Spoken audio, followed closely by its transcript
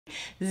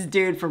This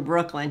dude from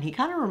Brooklyn. He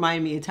kind of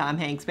reminded me of Tom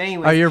Hanks. But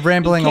anyway. Oh, you're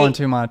rambling on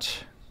too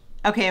much.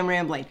 Okay, I'm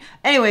rambling.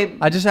 Anyway.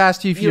 I just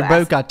asked you if your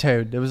boat got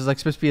towed. It was like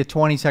supposed to be a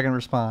 20-second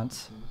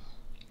response.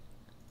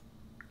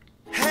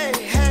 Hey,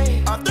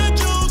 hey, off the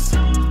juice.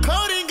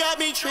 Coding got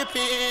me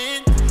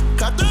tripping.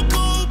 Got the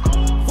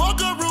coupe.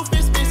 Walker roof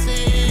is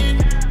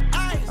missing.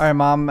 All right,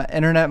 Mom.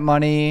 Internet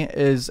Money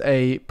is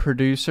a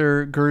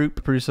producer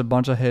group. Produce a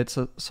bunch of hits,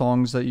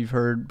 songs that you've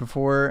heard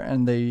before,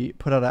 and they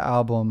put out an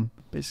album,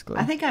 basically.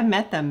 I think I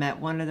met them at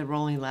one of the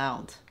Rolling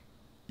Louds.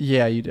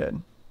 Yeah, you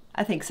did.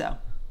 I think so.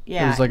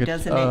 Yeah, it was like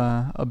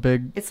a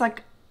big. It's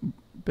like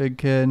big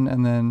kid,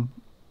 and then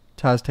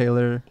Taz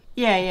Taylor.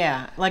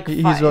 Yeah. Like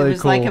he's really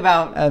cool. Like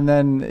about. And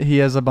then he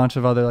has a bunch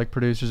of other like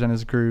producers in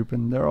his group,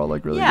 and they're all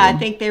like really. Yeah, good. I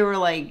think they were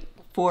like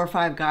 4 or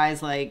 5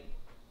 guys like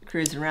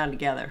cruising around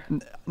together.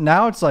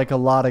 Now it's like a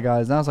lot of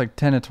guys. Now it's like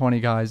 10 to 20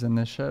 guys in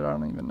this shit. I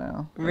don't even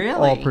know.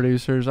 Really? All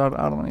producers. I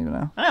don't even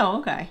know. Oh,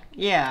 okay.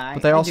 Yeah.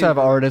 But they also have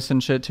artists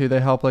and shit too. They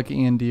help like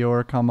Ian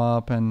Dior come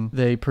up, and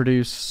they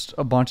produced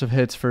a bunch of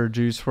hits for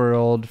Juice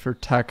WRLD, for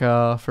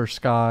Tekka, for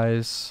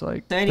Skies.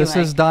 Like so anyway, this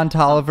is Don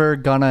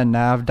Toliver, Gunna, and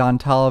Nav. Don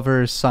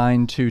Toliver is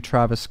signed to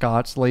Travis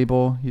Scott's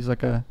label. He's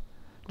like a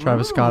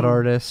Travis Scott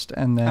artist,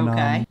 and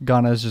then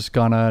Gunna is just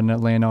Gunna, an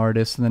Atlanta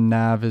artist, and then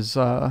Nav is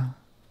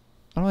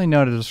I don't really know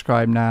how to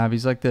describe Nav.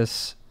 He's like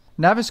this.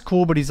 Nav is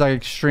cool, but he's like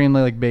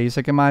extremely like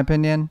basic in my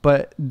opinion.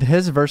 But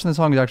his verse in the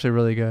song is actually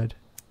really good.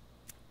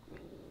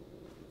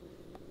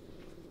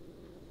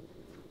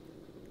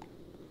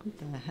 What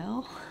the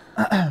hell?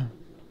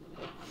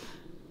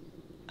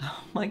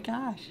 Oh my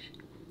gosh.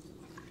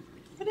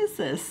 What is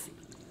this?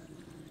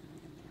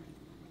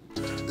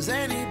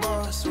 Zany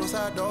boss,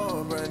 suicide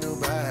door, brand new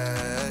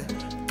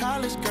bag.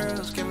 College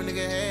girls, give a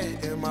nigga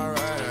head in my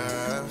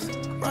raps.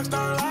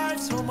 Rockstar life,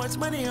 so much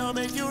money, I'll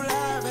make you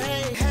laugh.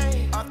 Hey,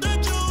 hey, off the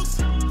juice,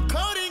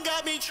 coding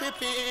got me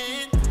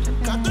tripping.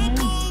 Got the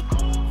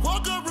coupe,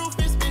 Walker roof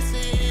is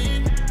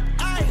missing.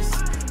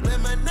 Ice,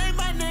 lemonade,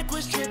 my neck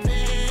was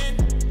tripping.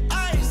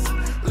 Ice,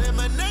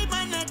 lemonade,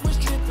 my neck was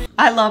tripping.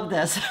 I love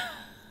this.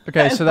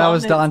 Okay, so that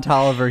was Don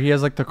Toliver. He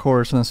has like the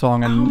chorus in the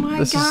song, and oh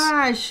my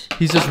gosh,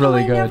 he's just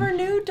really good. I never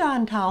knew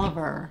Don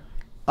Toliver.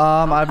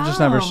 I've just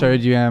never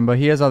showed you him, but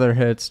he has other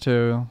hits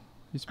too.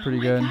 He's pretty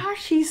good. Oh my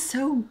gosh, he's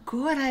so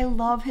good. I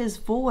love his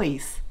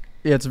voice.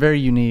 Yeah, it's very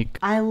unique.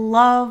 I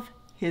love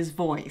his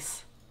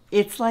voice.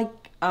 It's like,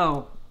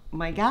 oh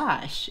my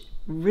gosh,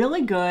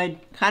 really good,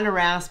 kind of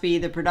raspy.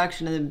 The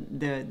production of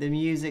the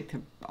music,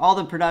 all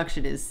the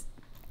production is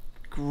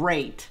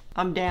great.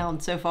 I'm down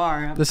so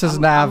far. This is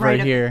Nav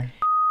right here.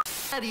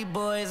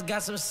 Boys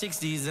got some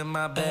 60s in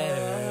my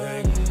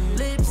bag.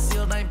 Lips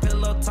sealed, ain't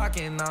pillow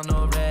talking on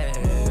no rag.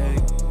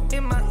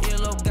 In my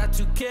earlobe got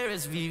 2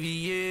 carats,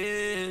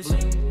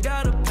 VVS.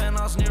 Got a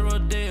penthouse near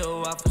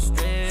Rodeo, out for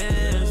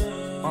stress.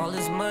 All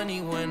this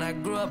money when I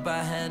grew up,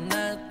 I had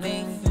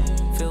nothing.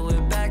 Filled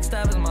with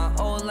backstabbing, my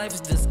whole life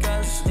is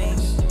disgusting.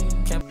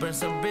 Can't burn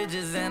some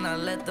bridges and I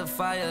let the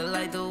fire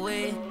light the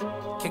way.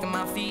 Kicking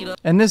my feet up.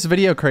 And this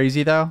video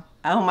crazy though.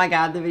 Oh my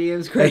god, the video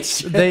is great.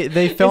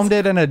 They filmed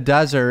it in a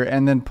desert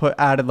and then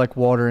added like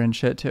water and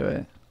shit to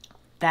it.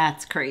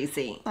 That's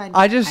crazy.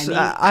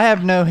 I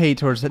have no hate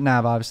towards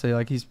Nav, obviously.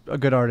 Like, he's a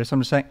good artist.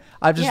 I'm just saying,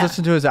 I've just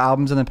listened to his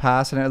albums in the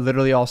past, and it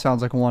literally all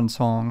sounds like one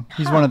song.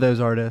 He's one of those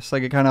artists.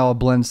 Like, it kind of all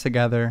blends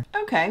together.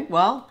 Okay,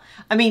 well,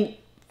 I mean,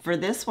 for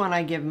this one,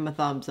 I give him a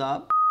thumbs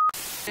up.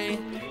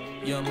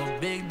 Yeah, I'm a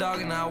big dog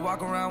and I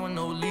walk around with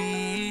no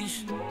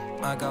leash.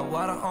 I got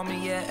water on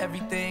me, yeah,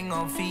 everything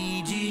on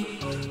Fiji.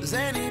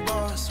 Zany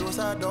boss,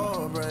 suicide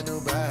door, brand new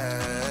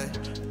bag.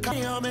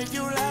 I'll make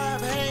you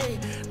laugh, hey.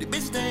 The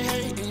bitch they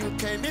hate and you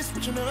can't miss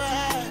what you never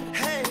had.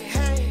 Hey,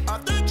 hey,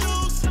 off the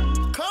juice,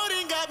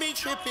 coding got me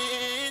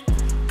tripping.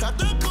 Got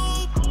the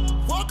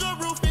coupe, Walker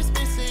roof is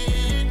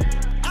missing.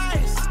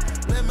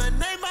 Ice,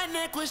 lemonade, my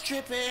neck was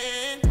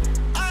tripping.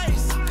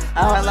 Ice.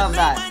 Oh, I love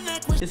that.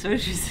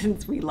 Especially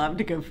since we love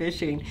to go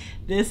fishing.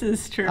 This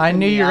is true. I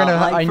knew you're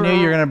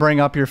gonna bring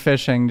up your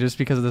fishing just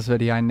because of this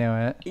video. I knew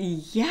it.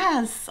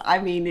 Yes, I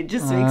mean it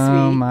just makes me.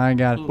 Oh my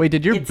god! Wait,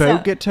 did your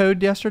boat get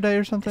towed yesterday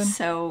or something?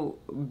 So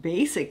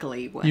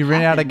basically, what you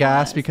ran out of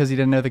gas because you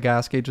didn't know the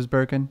gas gauge was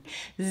broken.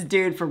 This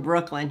dude from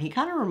Brooklyn. He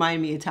kind of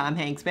reminded me of Tom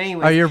Hanks. But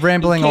anyway. Oh, you're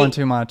rambling on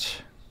too much.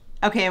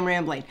 Okay, I'm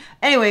rambling.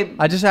 Anyway.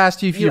 I just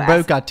asked you if your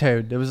boat got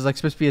towed. It was like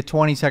supposed to be a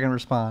 20-second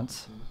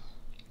response.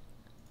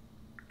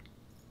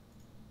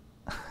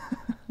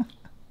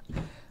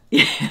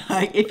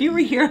 If you were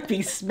here, I'd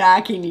be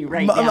smacking you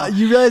right now.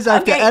 You realize I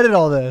have to edit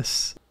all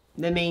this.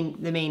 The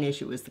main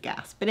issue was the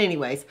gas. But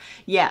anyways,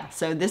 yeah,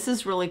 so this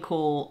is really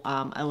cool.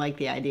 I like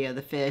the idea of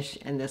the fish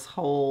and this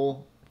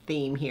whole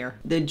theme here.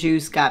 The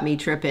juice got me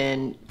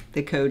tripping.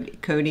 The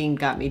codeine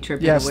got me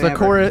tripping. Yes,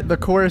 the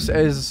chorus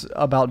is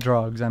about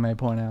drugs, I may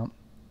point out.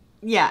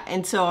 Yeah,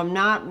 and so I'm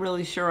not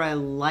really sure I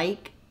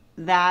like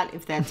that,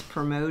 if that's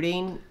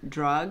promoting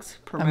drugs,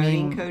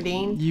 promoting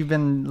codeine. You've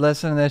been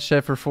listening to this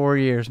shit for 4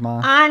 years,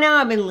 Ma. I know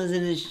I've been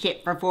listening to this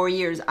shit for 4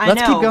 years.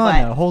 Let's keep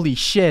going though. Holy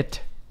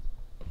shit.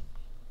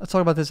 Let's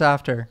talk about this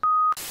after.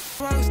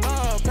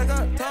 Rockstar,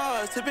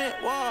 tipping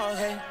wall,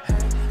 hey.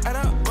 Add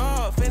up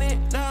raw, finish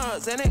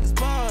nuts and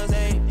expose,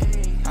 hey.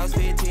 I was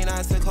 15,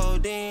 I took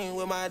codeine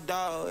with my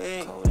dog,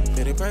 hey.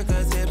 50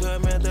 Percocet,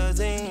 put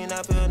methazine,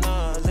 I feel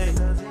nauseous.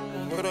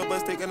 Put up a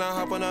stick and I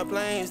hop on a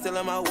plane, still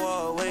in my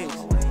wall, ways.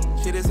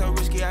 Shit is so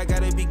risky, I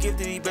gotta be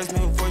gifted. He blessed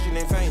me with fortune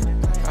and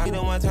fame. I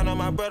don't want to turn on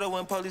my brother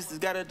when police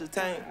just gotta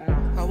detain.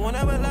 I won't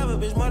ever love a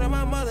bitch more than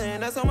my mother,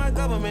 and that's on my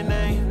government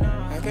name.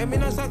 I can't be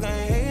no sucker, I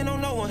ain't hating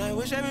on no one. I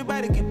wish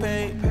everybody get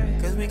paid,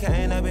 cause we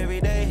can't up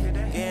every day,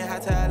 getting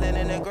hot talent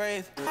in the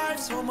grave. I have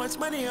so much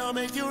money, I'll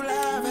make you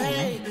laugh,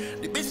 hey.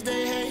 The bitch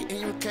they hate,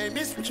 and you can't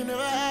miss what you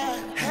never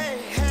had. Hey,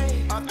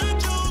 hey, off the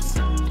juice,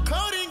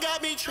 coding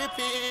got me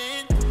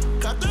tripping.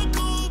 Cut the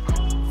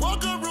coupe,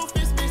 walk a roof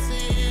is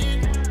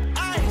missing.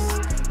 Ice,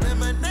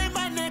 lemonade,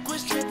 my neck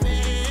was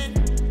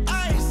tripping.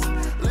 Ice,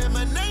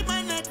 lemonade,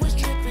 my neck was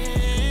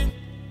tripping.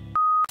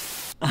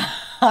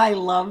 I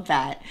love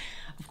that.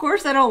 Of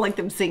course, I don't like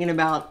them singing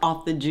about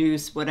off the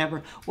juice,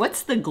 whatever.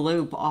 What's the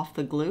gloop? Off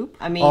the gloop?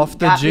 I mean, off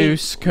the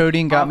juice,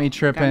 codeine got me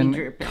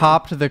tripping.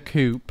 Copped the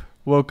coupe,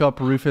 woke up,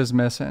 roof is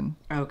missing.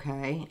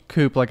 Okay.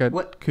 Coupe, like a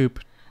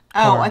coupe. Oh,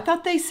 car. I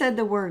thought they said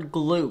the word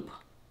gloop.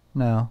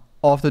 No.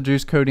 Off the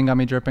juice, codeine got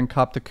me dripping.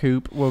 Copped the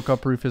coupe, woke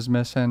up, roof is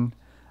missing.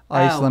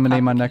 Ice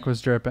lemonade, my neck was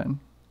dripping.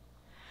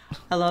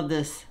 I love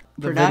this.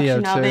 The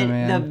Production video of too, it,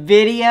 man. the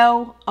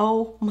video,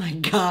 oh my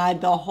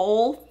God, the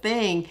whole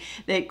thing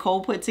that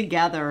Cole put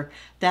together,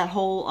 that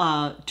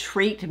whole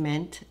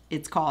treatment,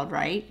 it's called,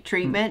 right?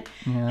 Treatment.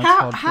 Yeah, it's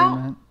called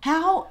treatment.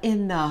 How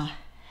in the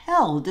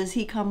hell does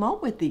he come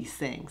up with these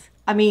things?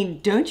 I mean,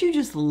 don't you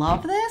just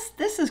love this?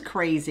 This is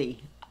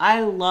crazy.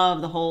 I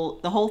love the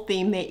whole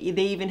theme. They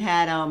even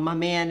had my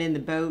man in the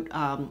boat.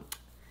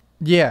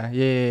 Yeah,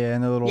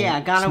 in the little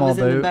Gunna small was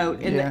in boat.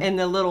 the boat in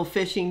the little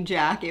fishing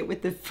jacket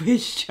with the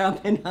fish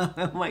jumping up.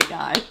 Oh my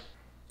God.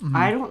 Mm-hmm.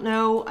 I don't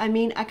know. I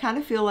mean, I kind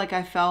of feel like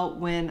I felt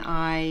when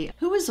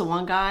who was the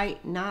one guy?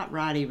 Not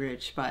Roddy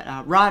Ricch, but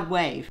Rod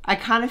Wave. I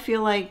kind of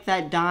feel like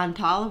that Don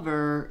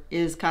Toliver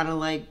is kind of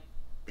like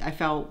I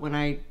felt when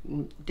I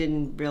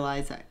didn't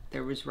realize that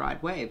there was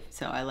Rod Wave.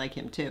 So I like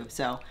him too.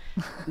 So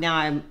now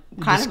I'm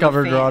kind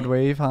discovered of a fan. Rod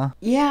Wave, huh?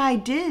 Yeah, I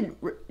did.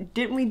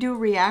 Didn't we do a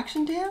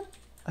reaction to him?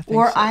 I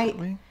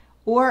think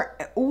so,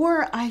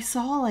 or I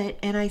saw it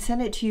and I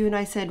sent it to you and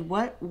I said,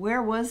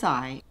 where was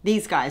I?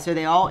 These guys, are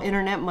they all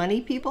internet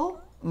money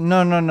people?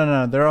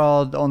 No. They're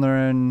all on their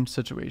own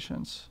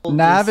situations.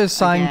 Nav is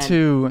signed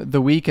to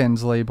The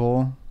Weeknd's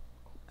label.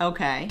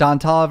 Okay. Don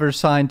Toliver's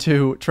signed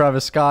to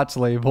Travis Scott's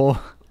label.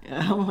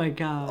 Oh my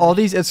God. All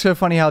these, it's so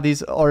funny how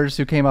these artists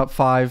who came up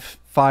five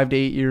to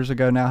 8 years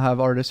ago now have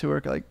artists who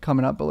are like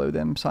coming up below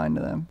them signed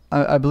to them.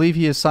 I believe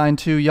he is signed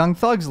to Young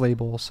Thug's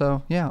label.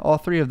 So yeah, all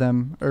three of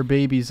them are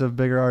babies of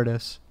bigger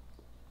artists.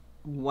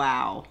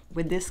 Wow.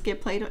 Would this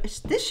get played?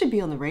 This should be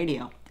on the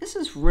radio. This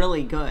is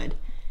really good.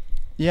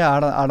 Yeah,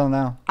 I don't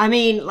know. I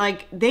mean,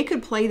 like they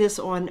could play this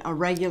on a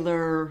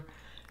regular,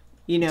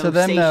 to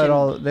them,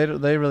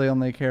 station. They really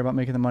only care about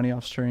making the money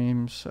off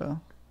streams.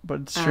 So.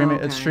 But it's streaming.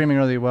 It's streaming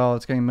really well.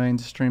 It's getting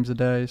millions of streams a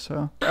day.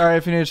 So, all right.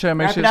 If you're new to the channel,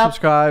 make sure you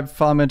subscribe.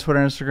 Follow me on Twitter,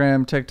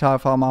 Instagram,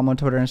 TikTok. Follow Mom on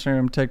Twitter,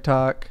 Instagram,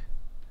 TikTok.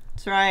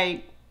 That's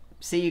right.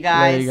 See you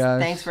guys. Later,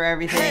 guys. Thanks for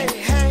everything.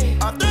 Hey,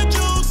 off the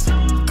juice,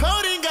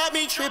 codeine got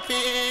me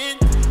tripping.